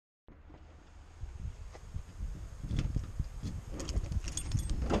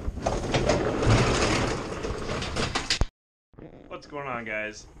what's going on,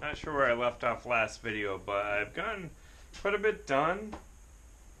 guys? Not sure where I left off last video, but I've gotten quite a bit done.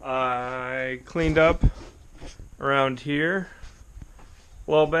 I cleaned up around here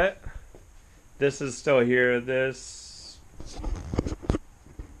a little bit. This is still here.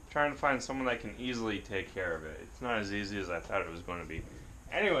 Trying to find someone that can easily take care of it. It's not as easy as I thought it was going to be.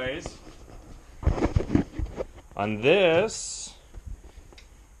 Anyways, on this,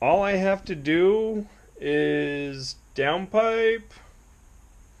 all I have to do is downpipe,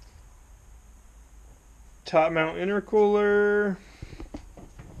 top mount intercooler,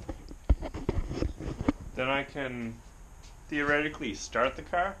 then I can theoretically start the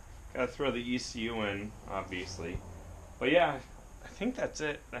car. Gotta throw the ECU in, obviously. But yeah, I think that's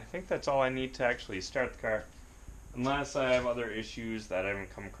it. I think that's all I need to actually start the car. Unless I have other issues that I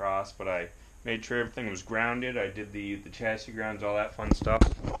haven't come across, but I made sure everything was grounded. I did the chassis grounds, all that fun stuff.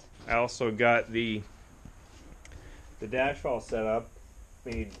 I also got the dash all set up,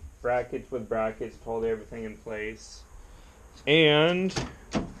 made brackets with brackets, hold everything in place. And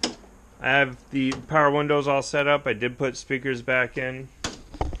I have the power windows all set up. I did put speakers back in.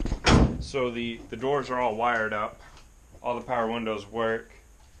 So the doors are all wired up. All the power windows work.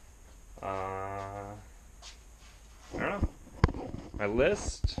 I don't know. My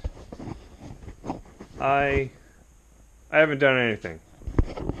list. I haven't done anything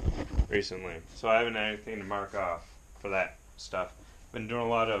recently, so I haven't had anything to mark off for that stuff. Been doing a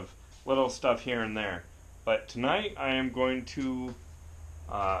lot of little stuff here and there. But tonight I am going to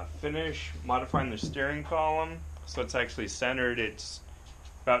finish modifying the steering column so it's actually centered. It's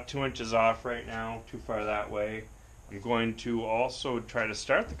about 2 inches off right now, too far that way. I'm going to also try to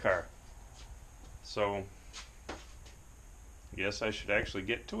start the car. So, I guess I should actually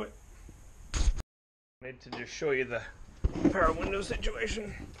get to it. I need to just show you the power window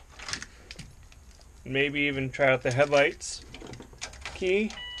situation. Maybe even try out the headlights.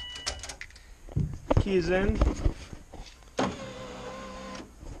 Key's in.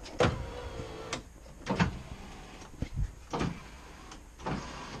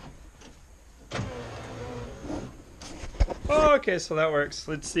 Oh, okay, so that works.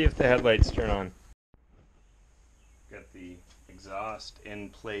 Let's see if the headlights turn on. Got the exhaust in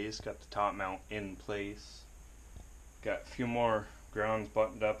place, got the top mount in place. Got a few more grounds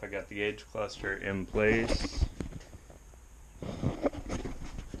buttoned up. I got the gauge cluster in place.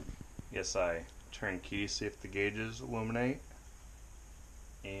 Guess I turn key, see if the gauges illuminate.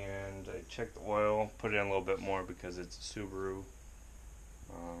 And I checked the oil, put it in a little bit more because it's a Subaru.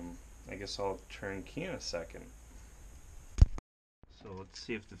 I guess I'll turn key in a second. So let's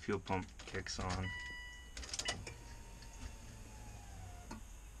see if the fuel pump kicks on.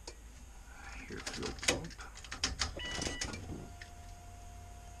 I hear fuel pump.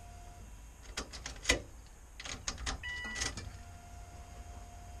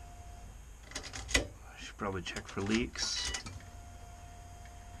 I should probably check for leaks.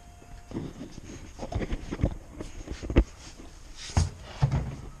 I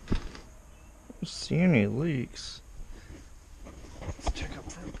don't see any leaks. Check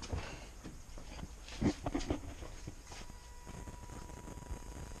up front.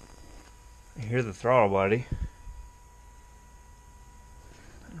 I hear the throttle body.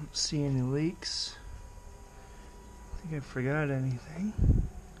 I don't see any leaks. I think I forgot anything.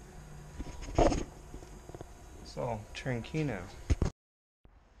 So I'll turn key now.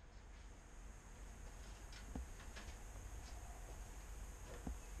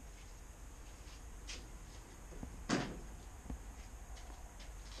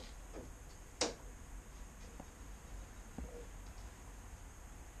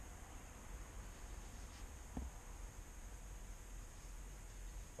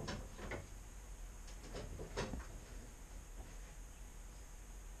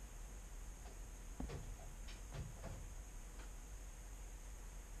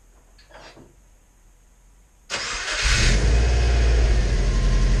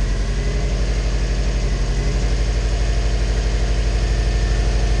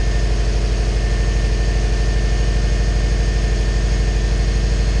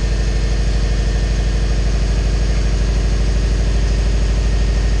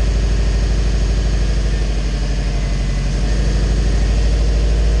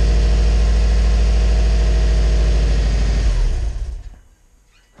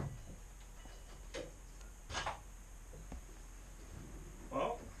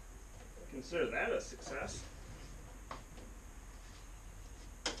 Consider that a success.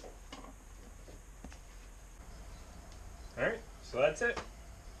 Alright, so that's it.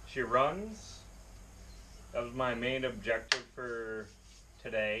 She runs. That was my main objective for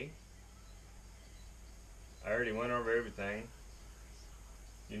today. I already went over everything.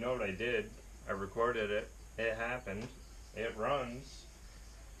 you know what I did? I recorded it. It happened. It runs.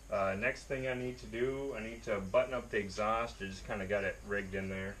 Next thing I need to do, I need to button up the exhaust. I just kind of got it rigged in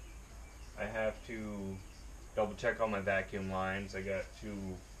there. I have to double check all my vacuum lines. I got to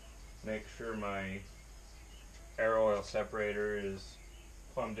make sure my air oil separator is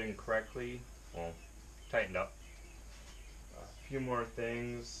plumbed in correctly. Well, tightened up. A few more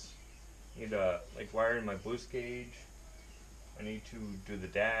things. Need to wire in my boost gauge. I need to do the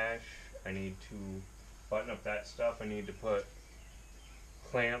dash. I need to button up that stuff. I need to put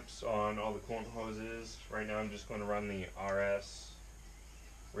clamps on all the coolant hoses. Right now I'm just going to run the RS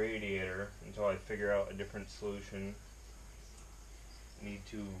radiator until I figure out a different solution. I need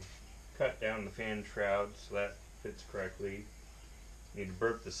to cut down the fan shroud so that fits correctly. I need to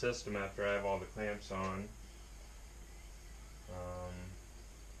burp the system after I have all the clamps on.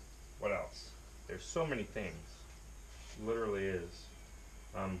 What else? There's so many things. It literally is.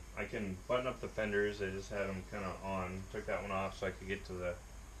 I can button up the fenders. I just had them kind of on. Took that one off so I could get to the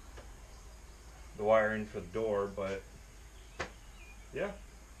wiring for the door. But yeah,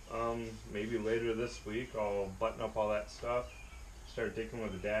 maybe later this week I'll button up all that stuff. Start digging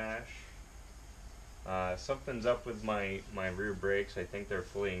with the dash. Something's up with my rear brakes. I think they're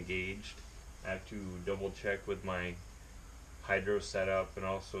fully engaged. I have to double check with my hydro setup and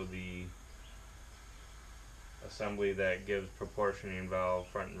also the assembly that gives proportioning valve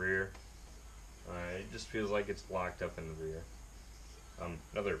front and rear. It just feels like it's locked up in the rear.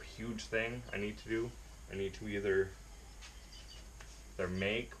 Another huge thing I need to do, I need to either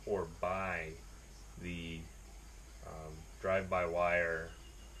make or buy the drive-by-wire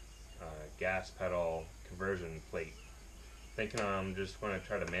gas pedal conversion plate. Thinking I'm just going to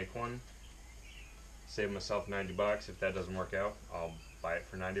try to make one, save myself 90 bucks. If that doesn't work out, I'll buy it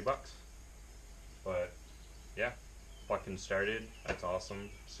for 90 bucks. But yeah, fucking started. That's awesome.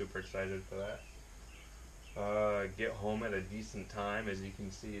 Super excited for that. Get home at a decent time. As you can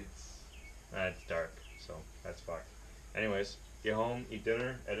see, it's dark, so that's fucked. Anyways, get home, eat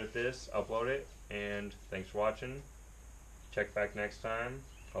dinner, edit this, upload it, and thanks for watching. Check back next time.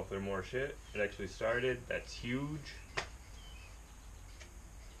 Hopefully more shit. It actually started. That's huge.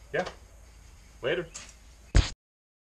 Yeah. Later.